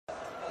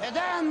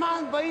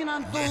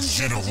That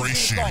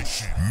generation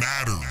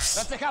matters.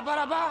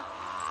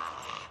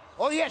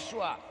 O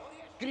Yeshua,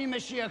 kri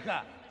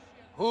Meshiacha.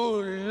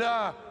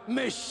 Ula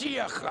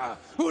Meshiacha.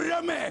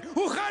 Urame,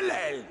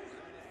 Uchalel.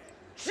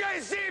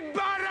 Shezi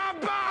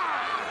Baraba.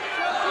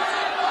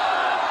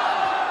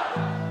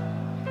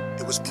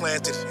 It was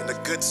planted in the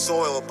good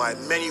soil by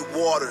many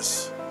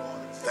waters,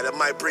 that it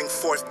might bring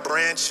forth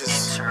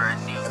branches,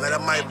 and that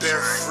it might bear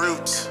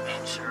fruit,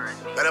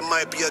 that it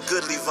might be a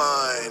goodly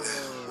vine.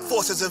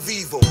 Forces of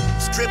evil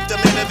stripped a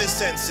man of his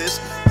senses,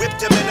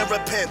 whipped him into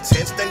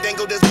repentance, then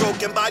dangled his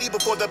broken body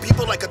before the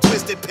people like a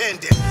twisted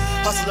pendant.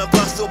 Hustle and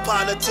bustle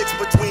politics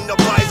between the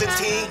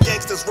Byzantine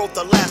gangsters wrote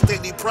the last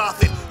daily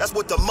prophet. That's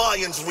what the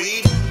Mayans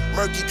read.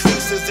 Murky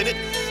creases in it,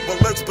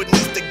 what lurks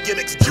beneath the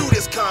gimmicks.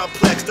 Judas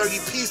complex, 30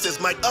 pieces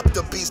might up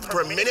the beast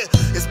per minute.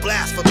 It's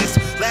blasphemous,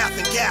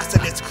 laughing gas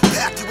and it's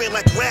pack you in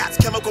like rats.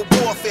 Chemical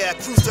warfare,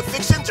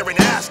 crucifixions are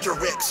an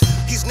asterisk.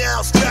 He's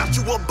now strapped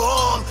to a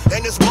bomb,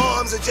 and his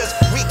moms are just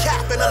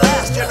recapping the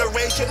last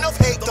generation of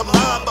hate to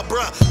mom. But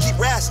bruh, keep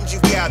rations you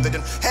gathered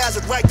and has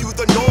it right through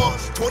the norm.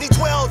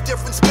 2012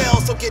 different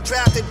spells, so get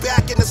drafted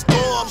back in the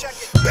storm.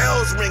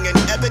 Bells ringing,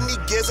 ebony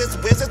gizzards,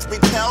 wizards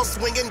repel,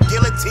 swinging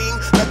guillotine.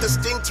 Let the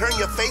sting turn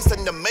your face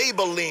into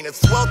Maybelline. It's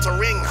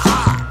sweltering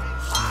hot.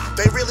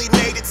 They really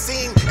made it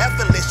seem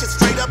effortless, just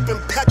straight up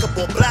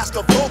impeccable, blast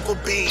a vocal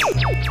beam.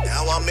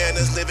 Now our man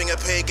is living a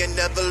pagan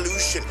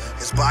evolution.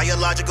 His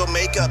biological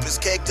makeup is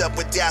caked up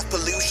with death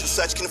pollution.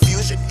 Such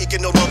confusion, he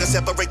can no longer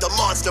separate the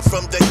monster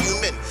from the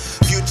human.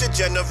 Future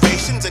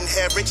generations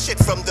inherit shit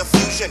from the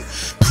fusion.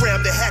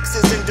 Cram the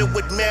hexes into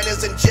what man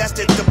has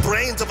ingested. The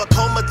brains of a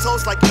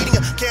comatose like eating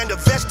a can of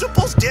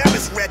vegetables. Damn,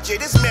 it's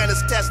wretched, this man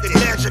is tested.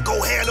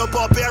 Magical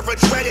Hanna-Barbera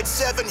dreaded,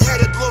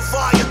 seven-headed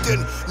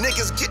Leviathan.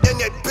 Niggas getting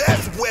their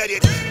beds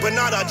wetted, but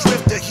not a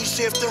drifter. He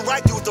shifting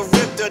right through the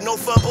rifter. No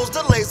fumbles,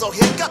 delays, or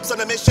hiccups on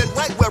a mission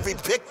right where he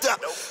picked up.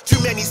 Too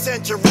many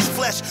centuries,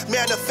 flesh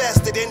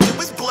manifested into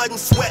his blood and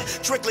sweat,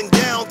 trickling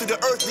down through the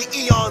earthly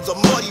eons, a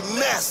muddy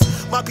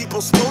mess. My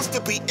people supposed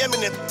to be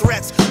imminent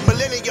threats.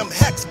 Millennium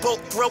hex boat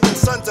throwing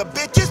sons of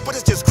bitches, but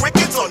it's just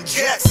crickets on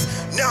jets.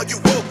 Now you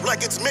woke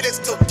like it's minutes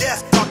till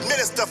death. Talk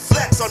minister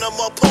flex on a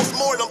more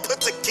post-mortem,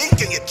 puts a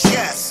kink in your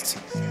chest.